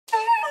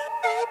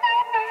Good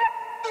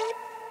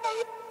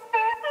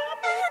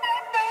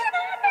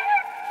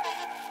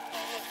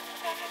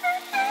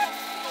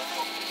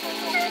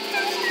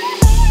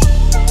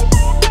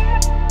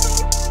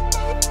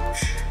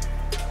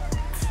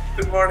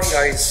morning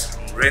guys,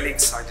 I'm really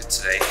excited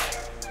today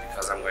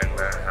because I'm going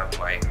to have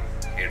my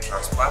hair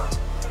transplant.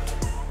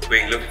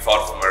 Looking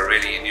forward for my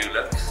really new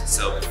look.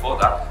 So before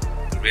that,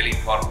 the really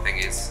important thing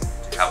is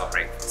to have a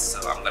breakfast. So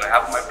I'm going to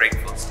have my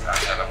breakfast and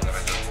then I'm going to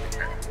go to the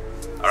clinic.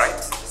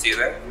 Alright, see you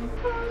there.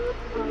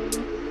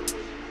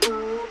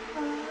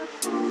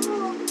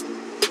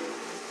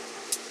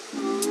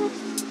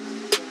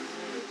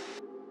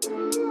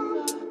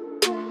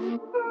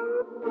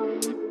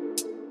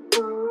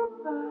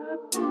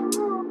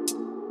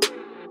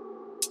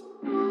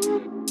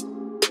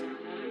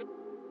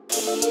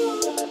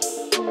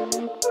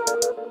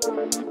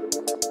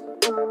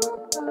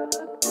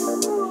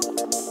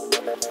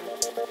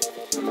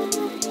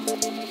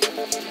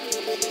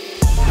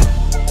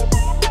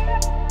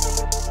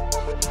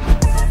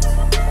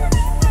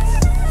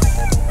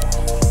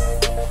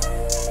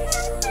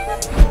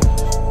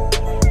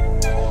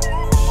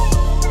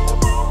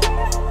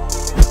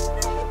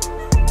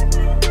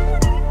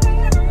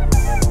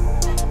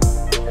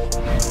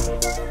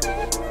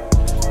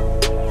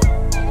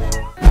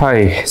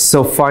 Hi,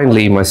 so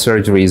finally my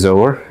surgery is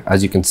over.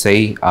 As you can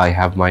see, I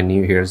have my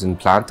new hairs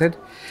implanted.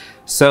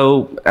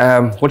 So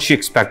what you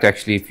expect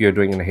actually if you're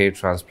doing a hair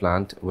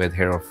transplant with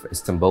Hair of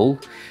Istanbul.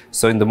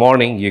 So in the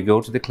morning you go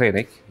to the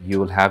clinic, you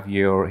will have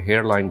your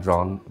hairline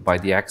drawn by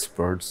the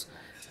experts,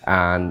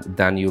 and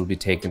then you'll be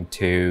taken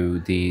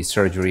to the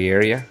surgery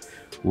area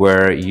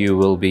where you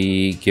will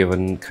be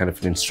given kind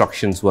of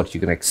instructions what you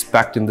can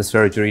expect in the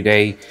surgery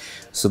day.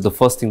 So the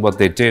first thing what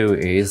they do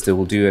is they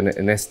will do an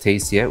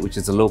anesthesia, which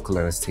is a local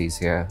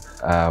anesthesia.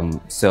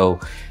 So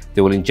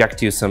they will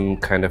inject you some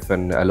kind of a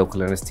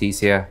local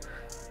anesthesia.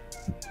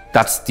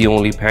 That's the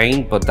only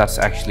pain, but that's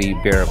actually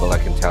bearable, I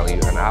can tell you.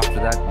 And after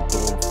that, you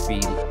don't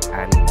feel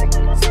anything.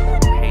 It's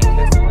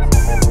painless.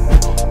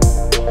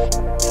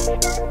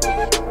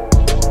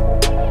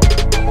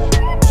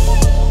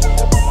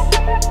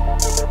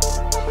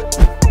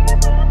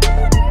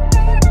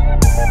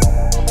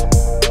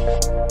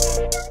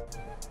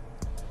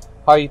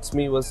 Hi, it's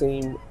me,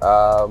 Wessam.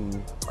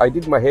 I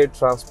did my hair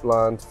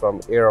transplant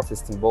from Hair of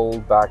Istanbul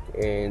back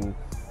in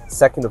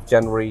 2nd of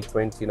January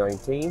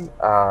 2019, in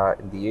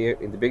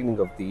the beginning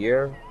of the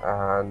year,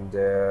 and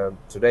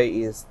today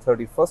is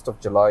 31st of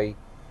July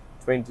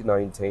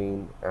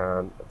 2019,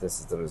 and this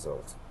is the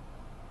result.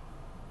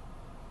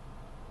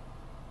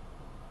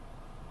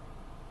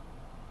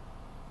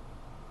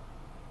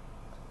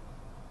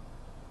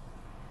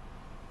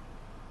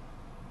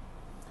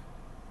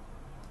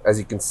 As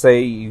you can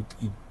see,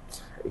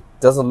 it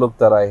doesn't look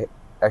that I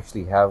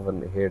actually have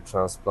a hair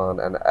transplant,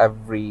 and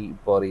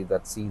everybody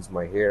that sees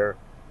my hair,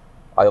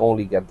 I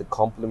only get the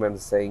compliment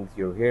saying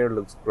your hair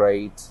looks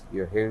great,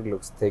 your hair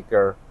looks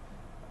thicker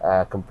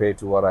compared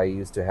to what I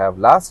used to have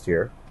last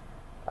year.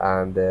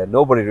 And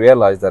nobody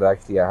realized that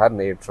actually I had an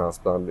hair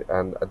transplant,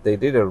 and they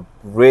did a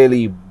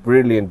really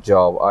brilliant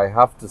job. I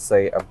have to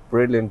say, a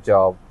brilliant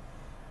job.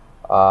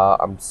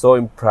 I'm so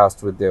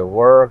impressed with their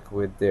work,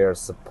 with their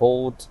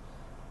support.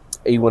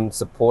 Even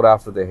support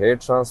after the hair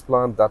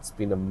transplant, that's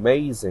been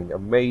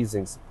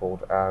amazing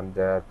support. And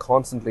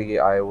constantly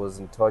I was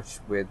in touch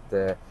with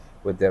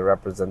their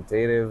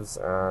representatives,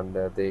 and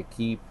they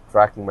keep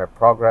tracking my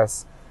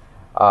progress.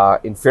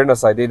 In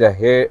fairness, I did a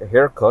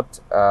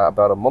haircut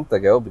about a month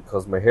ago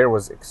because my hair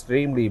was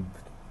extremely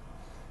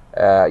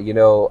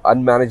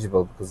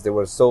unmanageable, because they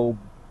were so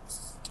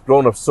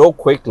grown up so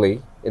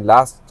quickly in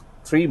last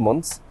 3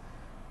 months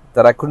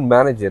that I couldn't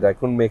manage it. I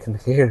couldn't make a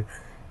hair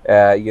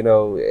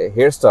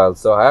hairstyle,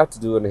 so I had to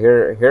do a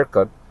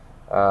haircut,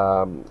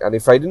 and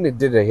if I didn't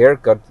did a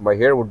haircut, my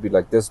hair would be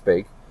like this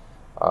big.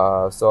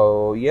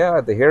 So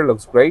yeah, the hair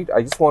looks great.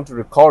 I just want to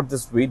record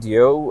this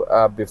video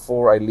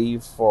before I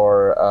leave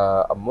for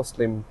a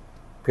Muslim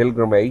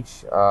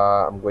pilgrimage.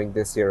 I'm going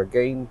this year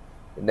again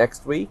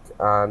next week,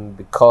 and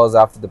because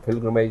after the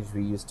pilgrimage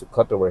we used to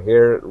cut our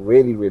hair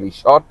really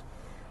short,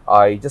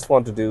 I just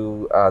want to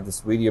do this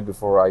video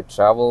before I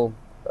travel.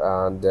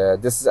 And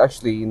this is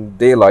actually in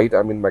daylight.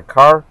 I'm in my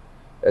car.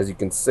 As you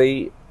can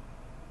see,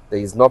 there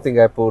is nothing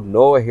I put,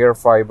 no hair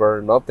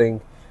fiber,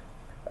 nothing.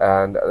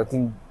 And I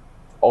think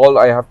all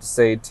I have to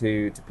say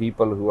to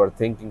people who are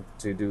thinking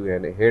to do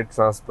a hair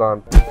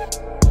transplant,